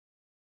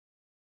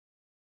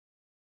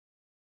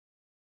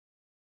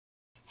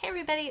Hey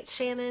everybody, it's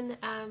Shannon.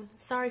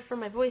 Sorry for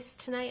my voice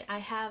tonight. I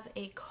have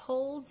a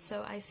cold,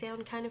 so I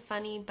sound kind of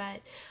funny,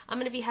 but I'm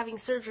going to be having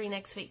surgery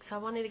next week, so I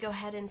wanted to go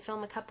ahead and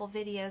film a couple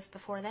videos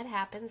before that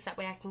happens. That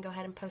way I can go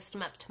ahead and post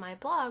them up to my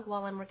blog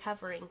while I'm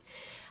recovering.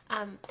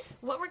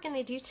 What we're going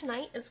to do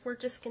tonight is we're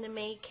just going to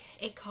make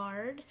a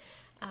card.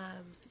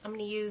 I'm going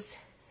to use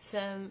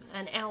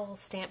an owl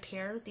stamp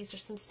here. These are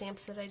some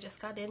stamps that I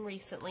just got in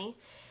recently.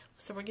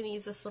 So we're going to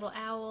use this little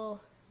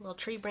owl, little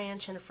tree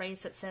branch, and a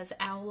phrase that says,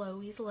 "I'll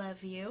always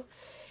love you."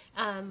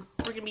 We're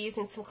going to be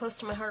using some close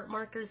to my heart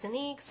markers and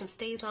ink, some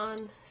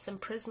Stays-On, some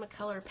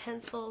Prismacolor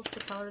pencils to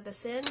color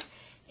this in,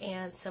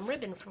 and some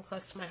ribbon from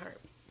Close to My Heart.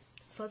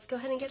 So let's go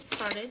ahead and get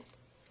started.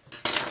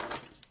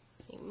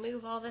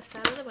 Move all this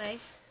out of the way.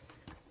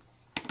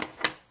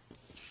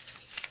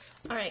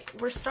 Alright,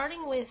 we're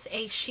starting with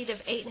a sheet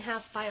of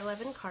 8.5 by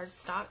 11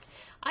 cardstock.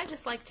 I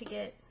just like to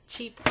get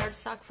cheap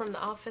cardstock from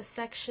the office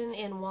section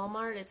in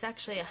Walmart. It's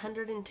actually a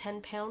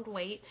 110-pound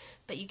weight,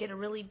 but you get a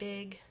really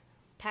big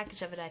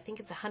package of it. I think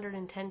it's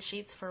 110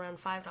 sheets for around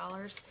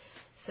 $5,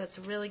 so it's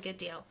a really good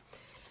deal.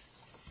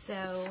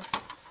 So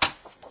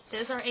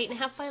those are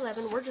 8.5 by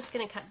 11. We're just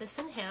going to cut this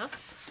in half.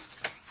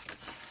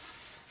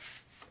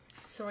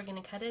 So we're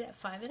going to cut it at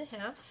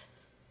 5.5.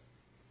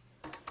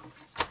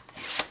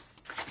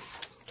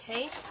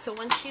 Okay, so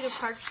one sheet of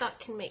cardstock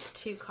can make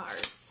 2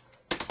 cards.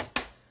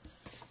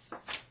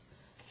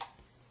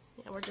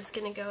 Now we're just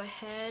going to go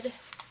ahead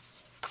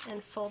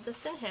and fold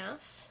this in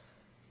half.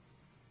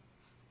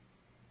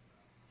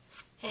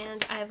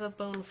 And I have a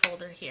bone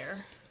folder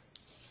here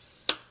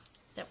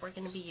that we're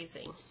going to be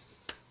using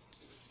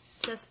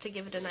just to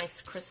give it a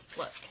nice crisp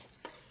look.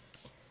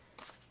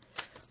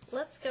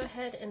 Let's go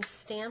ahead and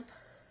stamp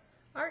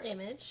our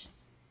image.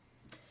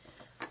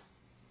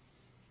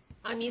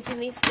 I'm using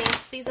these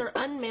stamps. These are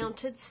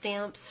unmounted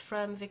stamps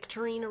from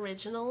Victorine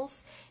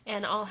Originals,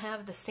 and I'll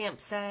have the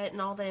stamp set and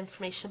all the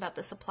information about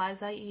the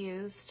supplies I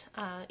used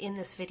in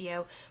this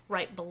video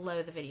right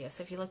below the video.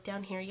 So if you look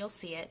down here, you'll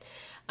see it.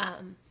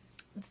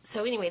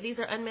 So anyway, these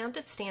are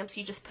unmounted stamps.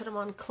 You just put them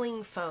on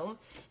cling foam,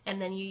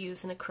 and then you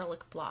use an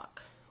acrylic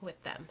block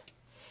with them.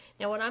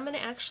 Now what I'm going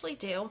to actually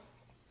do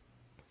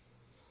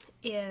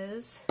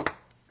is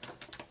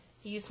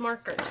use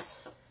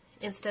markers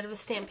instead of a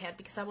stamp pad,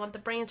 because I want the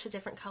branch a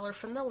different color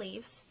from the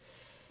leaves.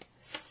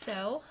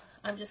 So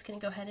I'm just going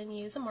to go ahead and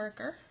use a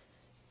marker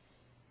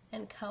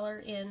and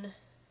color in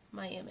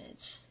my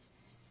image.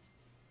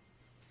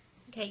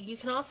 Okay, you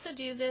can also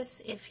do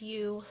this if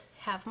you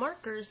have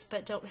markers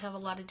but don't have a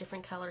lot of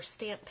different color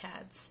stamp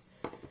pads.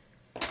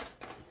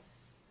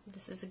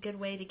 This is a good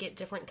way to get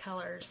different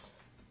colors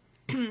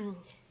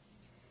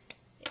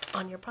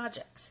on your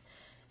projects.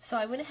 So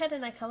I went ahead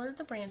and I colored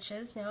the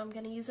branches. Now I'm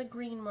going to use a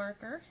green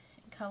marker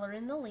and color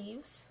in the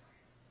leaves.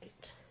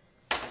 Right.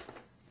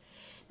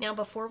 Now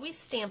before we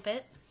stamp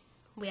it,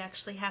 we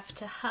actually have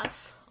to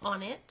huff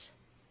on it,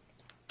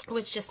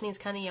 which just means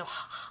kind of,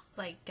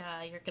 like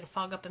you're going to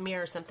fog up a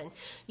mirror or something.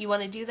 You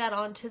want to do that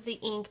onto the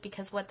ink,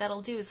 because what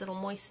that'll do is it'll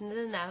moisten it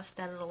enough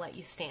that it'll let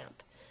you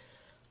stamp.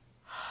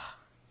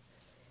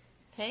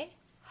 Okay?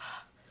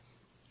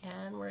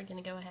 And we're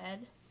going to go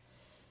ahead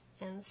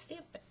and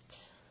stamp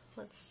it.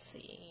 Let's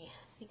see.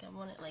 I think I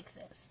want it like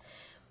this.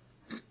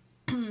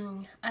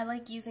 I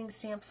like using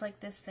stamps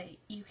like this that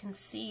you can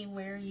see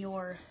where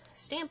you're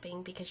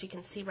stamping, because you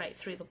can see right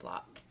through the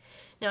block.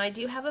 Now I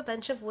do have a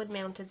bunch of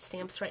wood-mounted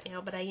stamps right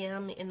now, but I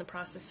am in the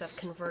process of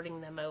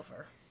converting them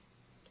over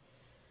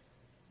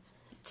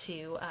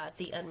to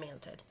the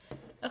unmounted.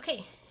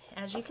 Okay,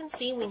 as you can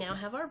see, we now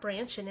have our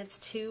branch, and it's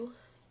 2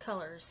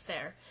 colors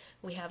there.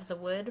 We have the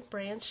wood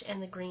branch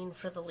and the green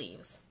for the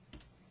leaves.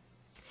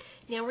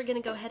 Now we're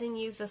going to go ahead and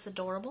use this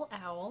adorable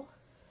owl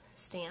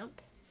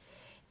stamp,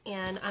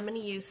 and I'm going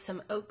to use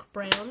some oak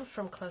brown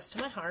from Close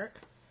to My Heart.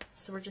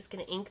 So we're just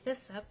going to ink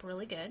this up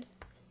really good.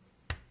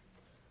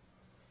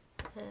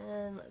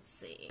 And let's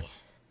see.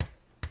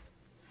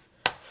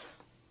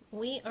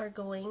 We are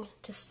going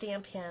to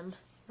stamp him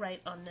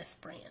right on this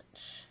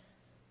branch.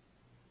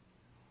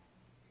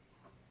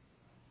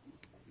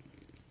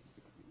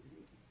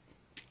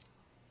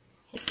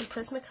 Here's some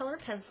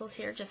Prismacolor pencils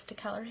here just to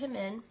color him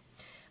in.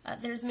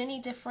 There's many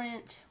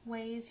different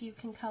ways you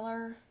can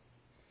color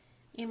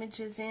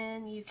images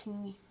in. You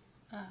can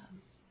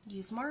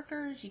use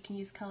markers, you can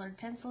use colored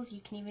pencils, you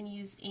can even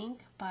use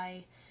ink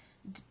by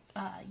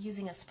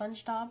using a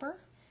sponge dauber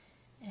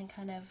and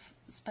kind of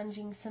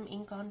sponging some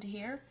ink onto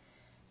here.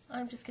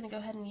 I'm just going to go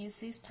ahead and use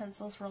these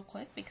pencils real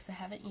quick because I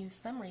haven't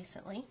used them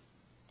recently.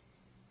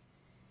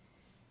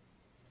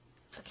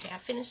 Okay, I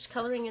finished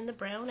coloring in the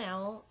brown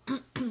owl,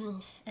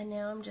 and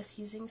now I'm just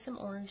using some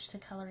orange to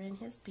color in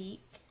his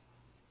beak.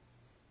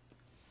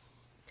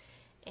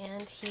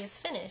 And he is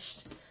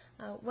finished.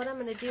 What I'm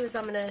going to do is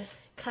I'm going to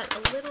cut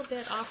a little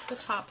bit off the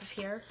top of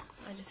here.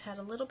 I just had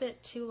a little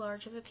bit too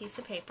large of a piece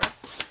of paper.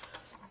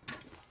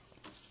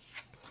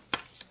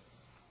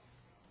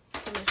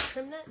 So I'm going to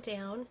trim that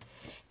down,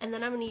 and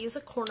then I'm going to use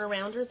a corner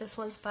rounder. This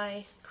one's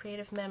by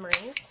Creative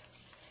Memories,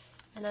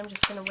 and I'm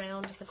just going to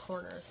round the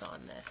corners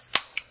on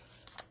this.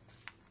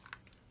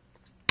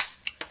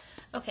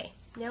 Okay,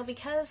 now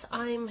because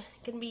I'm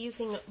going to be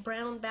using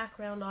brown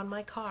background on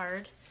my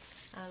card,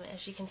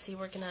 as you can see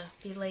we're going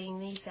to be laying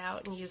these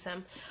out and use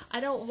them, I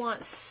don't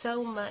want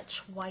so much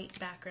white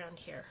background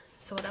here.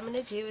 So what I'm going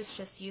to do is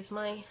just use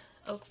my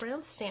oak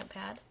brown stamp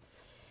pad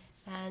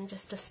and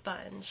just a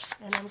sponge,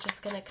 and I'm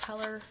just going to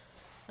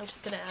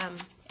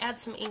add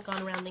some ink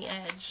on around the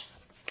edge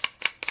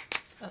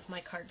of my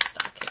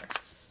cardstock here.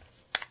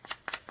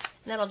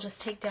 And that'll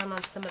just take down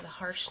on some of the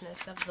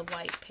harshness of the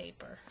white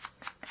paper.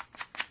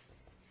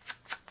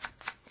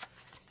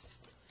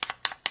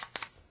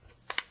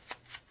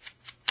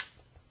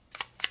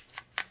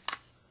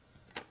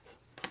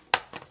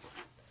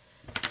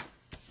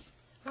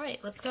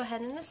 Alright, let's go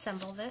ahead and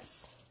assemble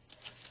this.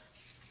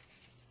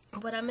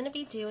 What I'm going to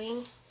be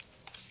doing,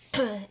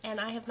 and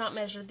I have not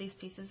measured these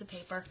pieces of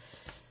paper,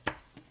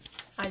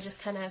 I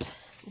just kind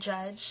of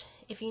judge.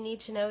 If you need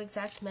to know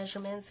exact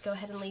measurements, go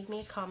ahead and leave me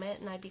a comment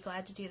and I'd be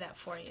glad to do that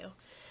for you.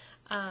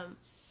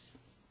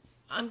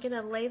 I'm going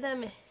to lay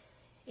them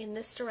in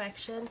this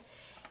direction,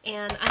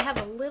 and I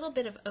have a little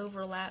bit of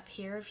overlap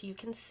here, if you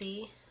can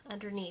see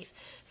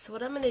underneath. So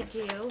what I'm going to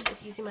do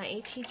is, using my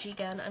ATG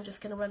gun, I'm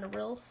just going to run a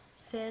real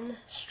thin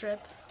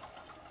strip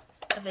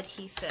of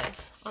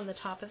adhesive on the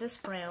top of this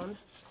brown,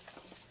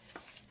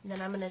 and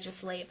then I'm going to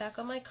just lay it back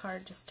on my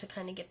card just to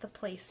kind of get the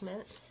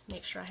placement,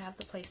 make sure I have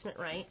the placement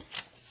right,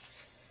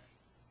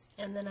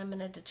 and then I'm going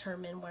to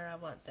determine where I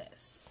want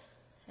this,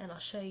 and I'll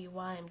show you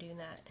why I'm doing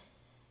that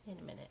in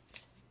a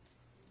minute.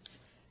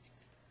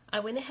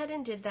 I went ahead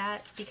and did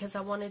that because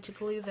I wanted to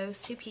glue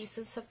those two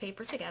pieces of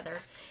paper together,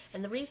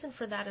 and the reason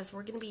for that is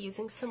we're going to be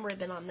using some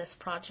ribbon on this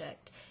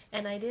project,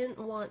 and I didn't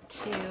want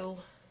to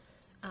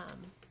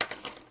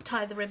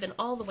tie the ribbon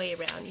all the way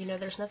around. You know,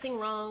 there's nothing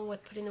wrong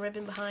with putting the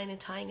ribbon behind and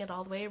tying it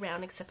all the way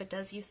around, except it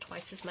does use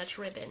twice as much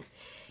ribbon.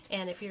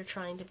 And if you're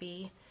trying to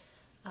be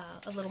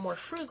a little more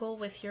frugal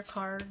with your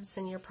cards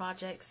and your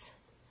projects,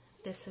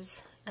 this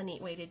is a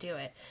neat way to do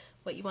it.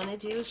 What you want to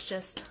do is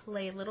just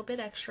lay a little bit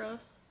extra, a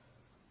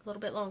little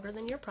bit longer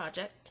than your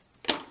project,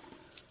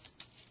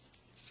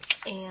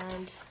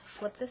 and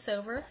flip this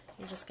over.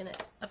 You're just going to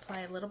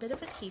apply a little bit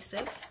of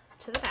adhesive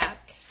to the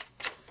back,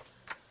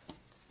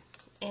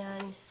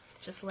 and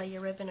just lay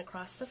your ribbon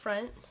across the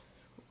front,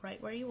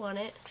 right where you want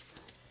it.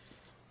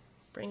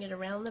 Bring it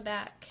around the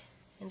back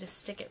and just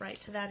stick it right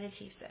to that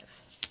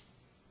adhesive.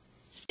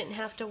 You didn't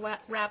have to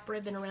wrap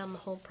ribbon around the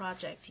whole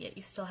project, yet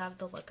you still have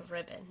the look of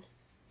ribbon.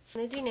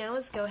 What I'm going to do now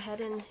is go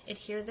ahead and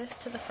adhere this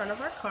to the front of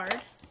our card.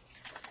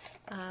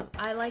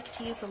 I like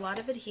to use a lot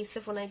of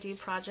adhesive when I do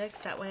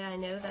projects, that way I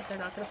know that they're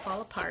not going to fall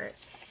apart.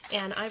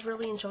 And I've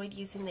really enjoyed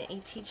using the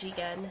ATG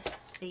gun.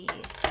 The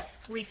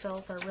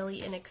refills are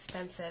really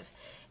inexpensive,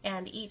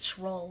 and each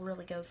roll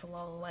really goes a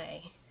long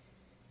way.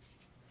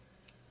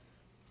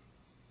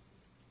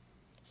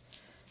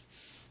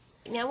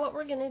 Now what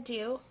we're going to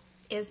do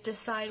is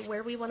decide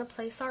where we want to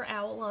place our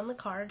owl on the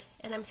card,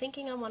 and I'm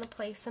thinking I want to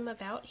place him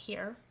about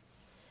here.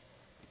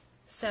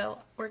 So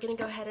we're going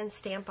to go ahead and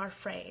stamp our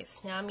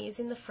phrase. Now I'm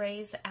using the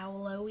phrase, "I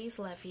will always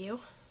love you,"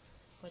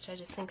 which I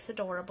just think is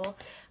adorable.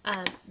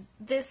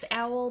 This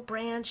owl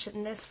branch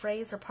and this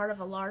phrase are part of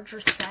a larger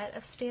set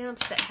of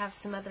stamps that have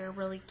some other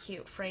really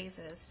cute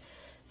phrases.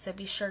 So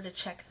be sure to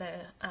check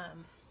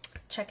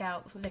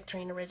out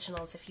Victorine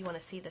Originals if you want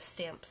to see the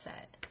stamp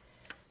set.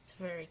 It's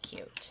very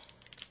cute.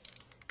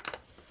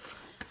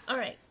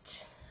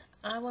 Alright,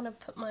 I want to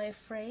put my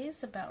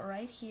phrase about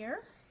right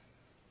here.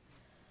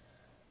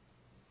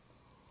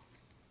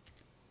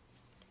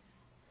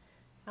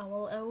 I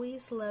will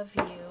always love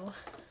you.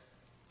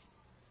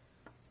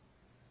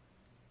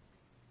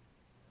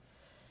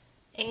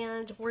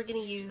 And we're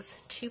going to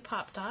use 2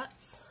 pop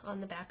dots on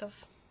the back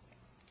of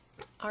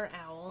our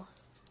owl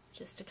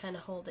just to kind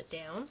of hold it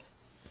down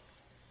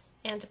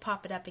and to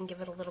pop it up and give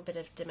it a little bit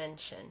of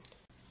dimension.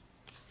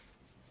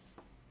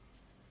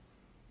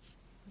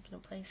 I'm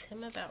going to place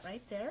him about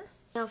right there.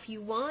 Now if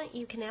you want,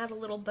 you can add a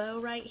little bow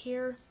right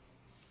here.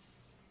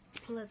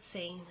 Let's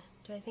see,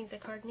 do I think the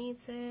card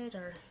needs it,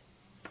 or...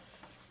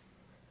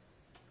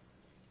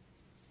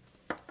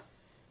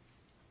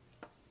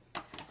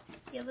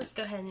 Yeah, let's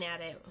go ahead and add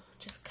it.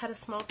 Just cut a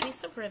small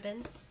piece of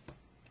ribbon.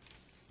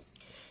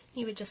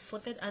 You would just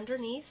slip it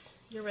underneath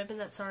your ribbon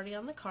that's already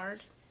on the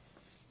card.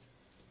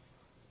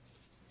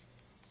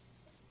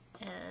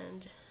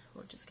 And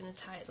we're just going to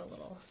tie it a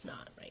little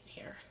knot right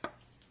here.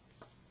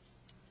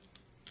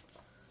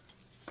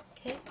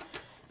 Okay,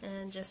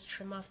 and just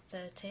trim off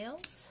the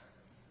tails.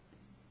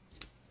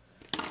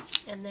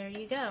 And there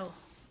you go.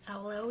 I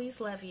will always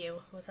love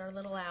you with our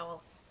little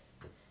owl.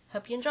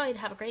 Hope you enjoyed.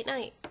 Have a great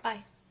night.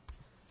 Bye.